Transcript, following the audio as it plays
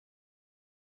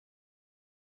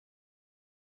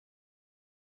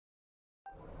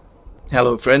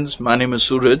Hello friends, my name is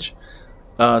Suraj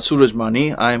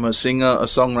Mani. I am a singer, a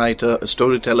songwriter, a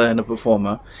storyteller and a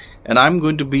performer, and I'm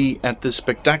going to be at this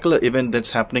spectacular event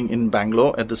that's happening in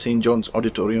Bangalore at the St. John's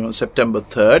Auditorium on September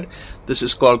 3rd. This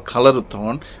is called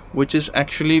Colorothon, which is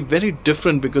actually very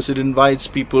different because it invites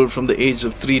people from the age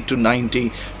of 3 to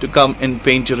 90 to come and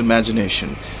paint your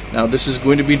imagination. Now this is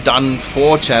going to be done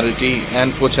for charity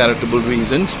and for charitable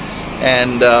reasons.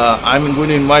 And I'm going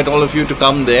to invite all of you to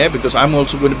come there because I'm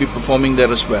also going to be performing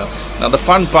there as well. Now the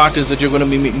fun part is that you're going to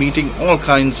be meeting all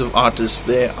kinds of artists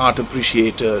there, art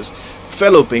appreciators,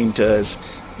 fellow painters,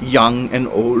 young and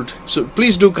old. So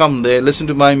please do come there, listen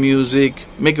to my music,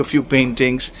 make a few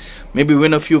paintings, maybe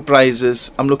win a few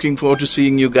prizes. I'm looking forward to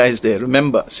seeing you guys there.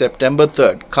 Remember, September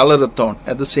 3rd, Colorothon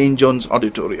at the St. John's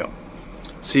Auditorium.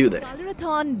 See you there.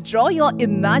 Colorothon Draw Your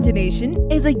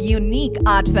Imagination is a unique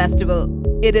art festival.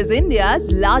 It is India's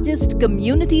largest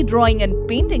community drawing and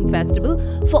painting festival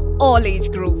for all age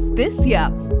groups. This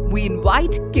year, we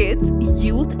invite kids,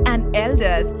 youth and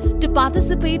elders to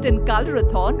participate in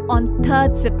Colorothon on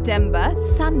 3rd September,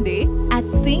 Sunday at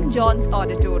St. John's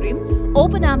Auditorium,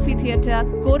 Open Amphitheatre,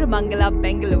 Koramangala,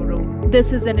 Bangalore.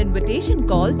 This is an invitation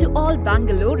call to all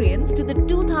Bangaloreans to the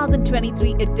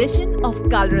 2023 edition of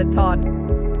Colorothon.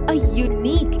 A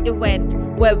unique event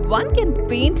where one can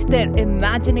paint their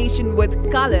imagination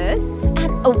with colors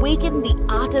and awaken the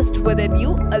artist within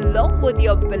you along with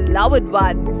your beloved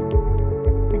ones.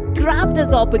 Grab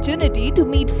this opportunity to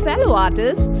meet fellow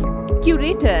artists,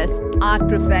 curators, art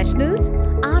professionals,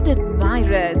 art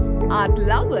admirers, art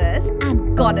lovers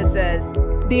and goddesses.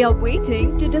 They are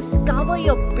waiting to discover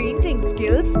your painting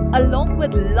skills along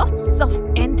with lots of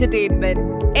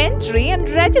entertainment. Entry and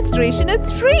registration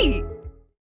is free.